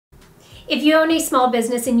If you own a small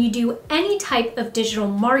business and you do any type of digital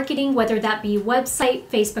marketing, whether that be website,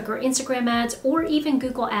 Facebook or Instagram ads, or even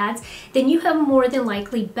Google ads, then you have more than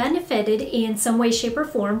likely benefited in some way, shape, or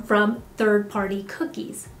form from third-party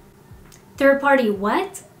cookies. Third-party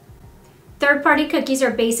what? Third-party cookies are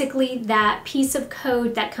basically that piece of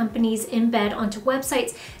code that companies embed onto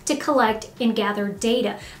websites to collect and gather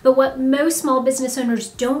data. But what most small business owners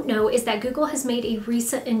don't know is that Google has made a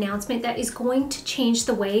recent announcement that is going to change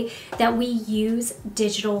the way that we use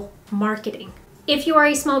digital marketing. If you are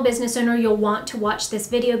a small business owner, you'll want to watch this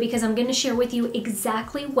video because I'm going to share with you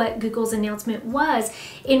exactly what Google's announcement was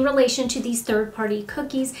in relation to these third-party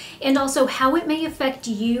cookies, and also how it may affect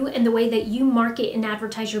you and the way that you market and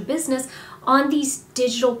advertise your business on these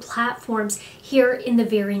digital platforms here in the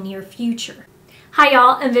very near future. Hi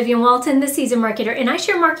y'all, I'm Vivian Walton, the Seasoned Marketer, and I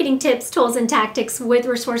share marketing tips, tools, and tactics with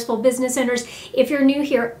resourceful business owners. If you're new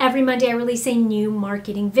here, every Monday I release a new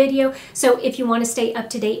marketing video. So if you want to stay up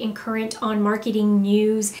to date and current on marketing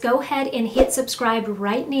news, go ahead and hit subscribe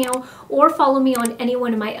right now or follow me on any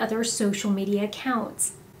one of my other social media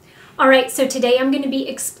accounts. All right, so today I'm going to be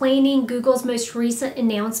explaining Google's most recent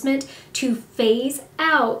announcement to phase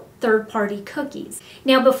out third-party cookies.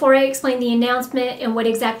 Now, before I explain the announcement and what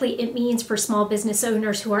exactly it means for small business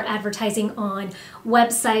owners who are advertising on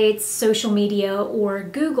websites, social media, or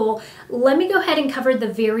Google, let me go ahead and cover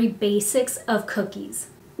the very basics of cookies.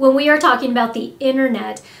 When we are talking about the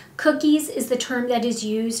internet, cookies is the term that is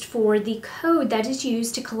used for the code that is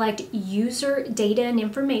used to collect user data and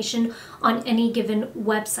information on any given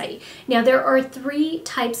website. Now, there are three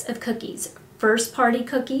types of cookies: first-party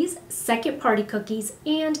cookies, second-party cookies,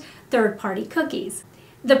 and third-party cookies.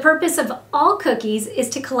 The purpose of all cookies is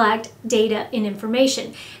to collect data and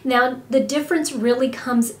information. Now, the difference really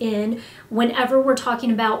comes in whenever we're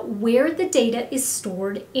talking about where the data is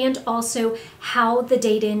stored and also how the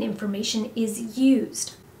data and information is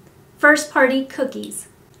used. First-party cookies.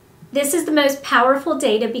 This is the most powerful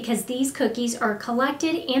data because these cookies are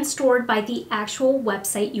collected and stored by the actual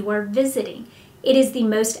website you are visiting. It is the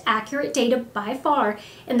most accurate data by far,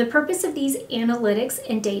 and the purpose of these analytics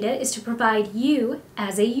and data is to provide you,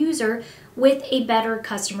 as a user, with a better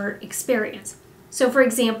customer experience. So for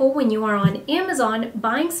example, when you are on Amazon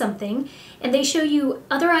buying something and they show you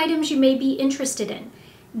other items you may be interested in,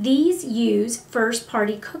 these use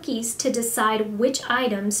first-party cookies to decide which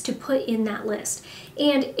items to put in that list.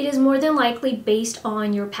 And it is more than likely based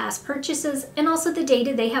on your past purchases and also the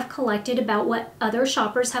data they have collected about what other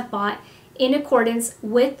shoppers have bought in accordance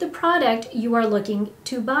with the product you are looking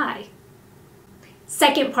to buy.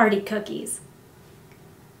 Second-party cookies.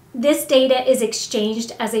 This data is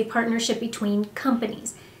exchanged as a partnership between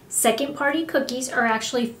companies. Second-party cookies are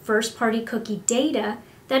actually first-party cookie data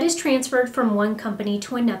that is transferred from one company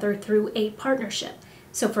to another through a partnership.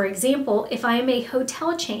 So for example, if I am a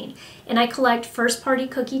hotel chain and I collect first-party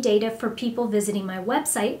cookie data for people visiting my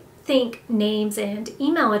website, think names and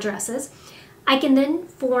email addresses, I can then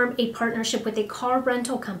form a partnership with a car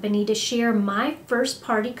rental company to share my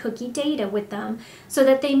first-party cookie data with them so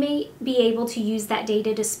that they may be able to use that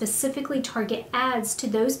data to specifically target ads to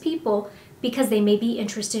those people because they may be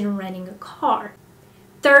interested in renting a car.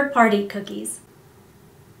 Third-party cookies.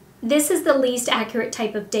 This is the least accurate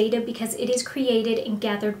type of data because it is created and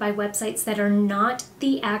gathered by websites that are not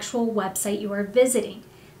the actual website you are visiting.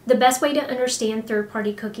 The best way to understand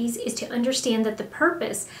third-party cookies is to understand that the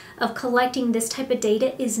purpose of collecting this type of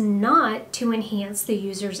data is not to enhance the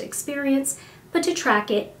user's experience, but to track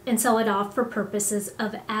it and sell it off for purposes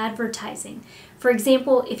of advertising. For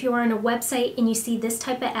example, if you are on a website and you see this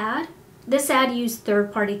type of ad, this ad used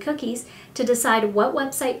third-party cookies to decide what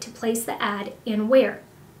website to place the ad and where.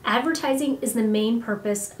 Advertising is the main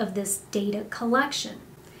purpose of this data collection.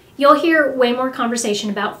 You'll hear way more conversation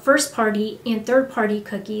about first-party and third-party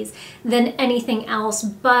cookies than anything else,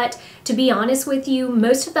 but to be honest with you,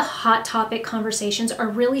 most of the hot topic conversations are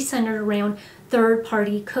really centered around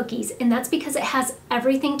third-party cookies, and that's because it has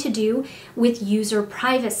everything to do with user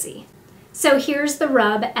privacy. So here's the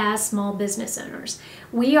rub as small business owners.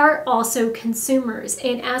 We are also consumers,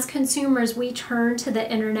 and as consumers, we turn to the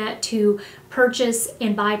internet to purchase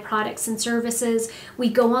and buy products and services. We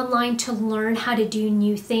go online to learn how to do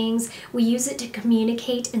new things. We use it to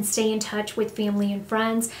communicate and stay in touch with family and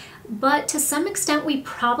friends. But to some extent, we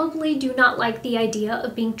probably do not like the idea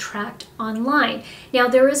of being tracked online. Now,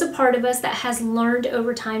 there is a part of us that has learned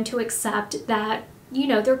over time to accept that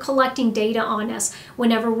they're collecting data on us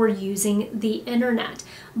whenever we're using the internet.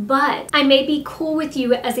 But I may be cool with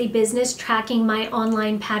you as a business tracking my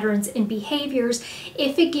online patterns and behaviors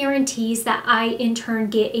if it guarantees that I in turn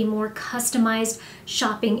get a more customized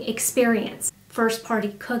shopping experience.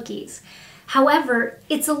 first-party cookies. However,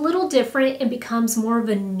 it's a little different and becomes more of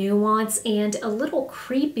a nuance and a little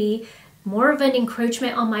creepy, more of an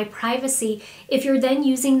encroachment on my privacy if you're then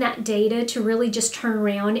using that data to really just turn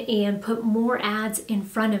around and put more ads in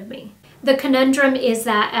front of me. The conundrum is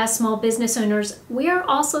that as small business owners, we are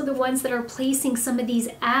also the ones that are placing some of these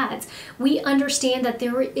ads. We understand that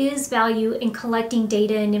there is value in collecting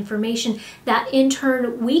data and information that in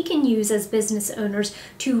turn we can use as business owners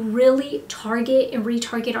to really target and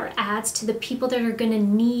retarget our ads to the people that are going to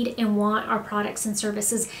need and want our products and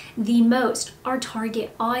services the most, our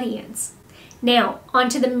target audience. Now, on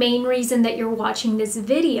to the main reason that you're watching this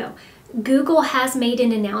video. Google has made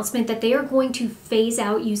an announcement that they are going to phase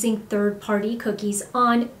out using third-party cookies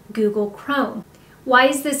on Google Chrome. Why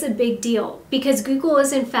is this a big deal? Because Google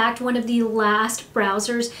is in fact one of the last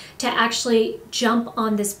browsers to actually jump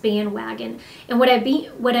on this bandwagon. And what I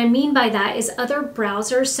mean by that is other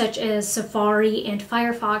browsers such as Safari and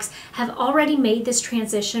Firefox have already made this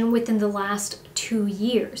transition within the last 2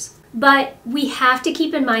 years. But we have to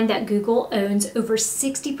keep in mind that Google owns over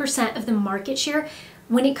 60% of the market share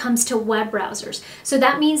when it comes to web browsers. So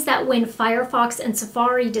that means that when Firefox and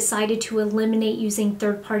Safari decided to eliminate using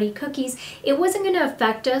third-party cookies, it wasn't going to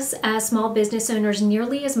affect us as small business owners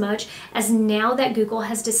nearly as much as now that Google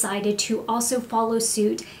has decided to also follow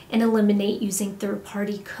suit and eliminate using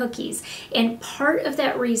third-party cookies. And part of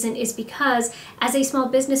that reason is because as a small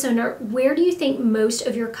business owner, where do you think most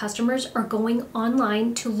of your customers are going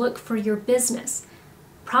online to look for your business?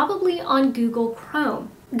 Probably on Google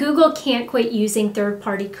Chrome. Google can't quit using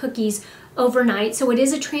third-party cookies overnight, so it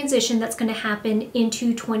is a transition that's going to happen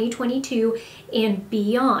into 2022 and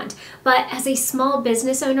beyond. But as a small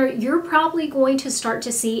business owner, you're probably going to start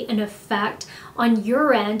to see an effect on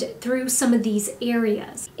your end through some of these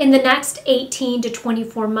areas. In the next 18 to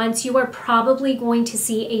 24 months, you are probably going to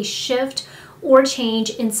see a shift or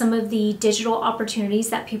change in some of the digital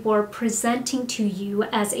opportunities that people are presenting to you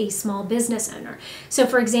as a small business owner. So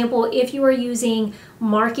for example, if you are using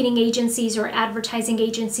marketing agencies or advertising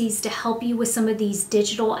agencies to help you with some of these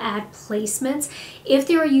digital ad placements, if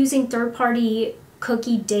they are using third-party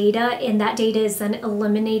cookie data and that data is then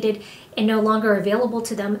eliminated and no longer available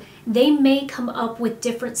to them, they may come up with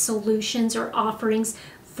different solutions or offerings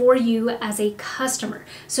for you as a customer.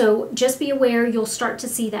 So just be aware you'll start to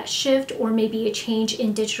see that shift or maybe a change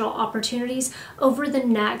in digital opportunities over the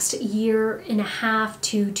next 1.5 years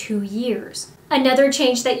to 2 years. Another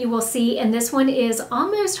change that you will see, and this one is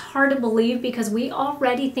almost hard to believe because we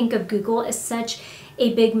already think of Google as such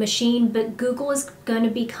a big machine, but Google is going to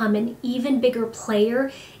become an even bigger player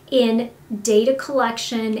in data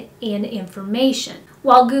collection and information.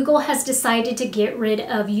 While Google has decided to get rid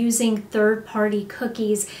of using third-party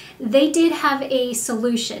cookies, they did have a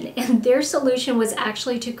solution, and their solution was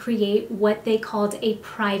actually to create what they called a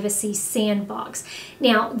privacy sandbox.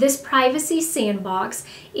 Now, this privacy sandbox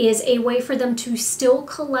is a way for them to still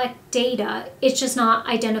collect data, it's just not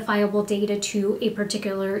identifiable data to a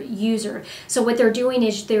particular user. So what they're doing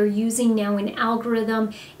is they're using now an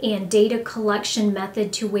algorithm and data collection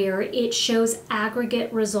method to where it shows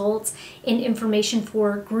aggregate results and information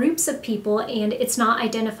for groups of people, and it's not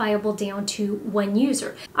identifiable down to one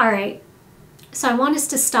user. All right. So I want us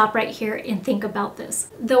to stop right here and think about this.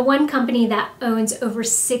 The one company that owns over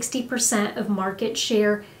 60% of market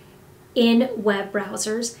share in web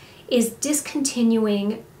browsers is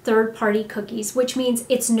discontinuing third-party cookies, which means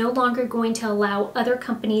it's no longer going to allow other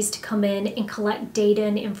companies to come in and collect data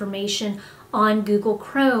and information on Google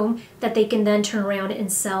Chrome that they can then turn around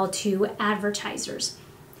and sell to advertisers.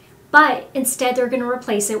 But instead, they're going to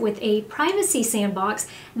replace it with a privacy sandbox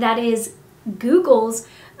that is Google's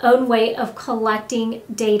own way of collecting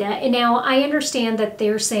data. And now I understand that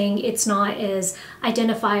they're saying it's not as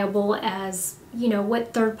identifiable as,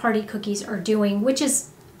 what third-party cookies are doing, which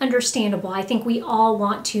is understandable. I think we all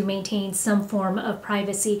want to maintain some form of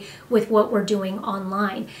privacy with what we're doing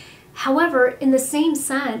online. However, in the same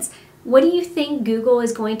sense, what do you think Google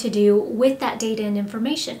is going to do with that data and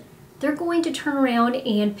information? They're going to turn around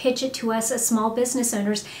and pitch it to us as small business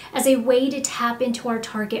owners as a way to tap into our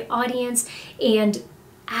target audience and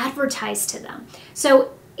advertise to them.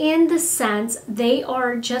 So in the sense, they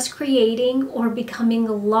are just creating or becoming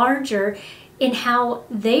larger in how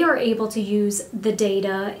they are able to use the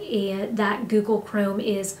data that Google Chrome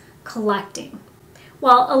is collecting.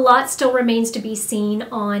 While a lot still remains to be seen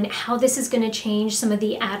on how this is going to change some of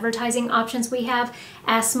the advertising options we have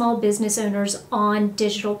as small business owners on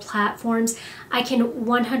digital platforms, I can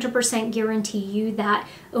 100% guarantee you that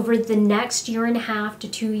over the next 1.5 to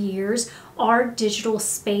 2 years, our digital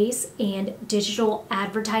space and digital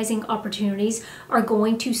advertising opportunities are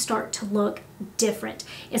going to start to look different.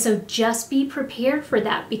 And so just be prepared for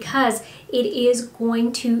that, because it is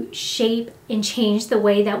going to shape and change the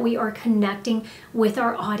way that we are connecting with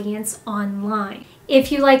our audience online.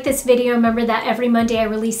 If you like this video, remember that every Monday I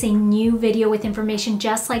release a new video with information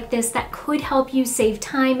just like this that could help you save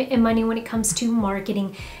time and money when it comes to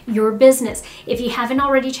marketing your business. If you haven't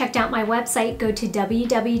already checked out my website, go to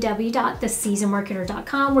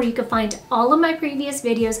www.theseasonedmarketer.com, where you can find all of my previous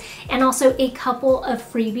videos and also a couple of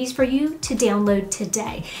freebies for you to download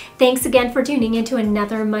today. Thanks again for tuning into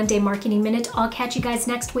another Monday Marketing Minute. I'll catch you guys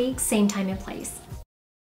next week, same time and place.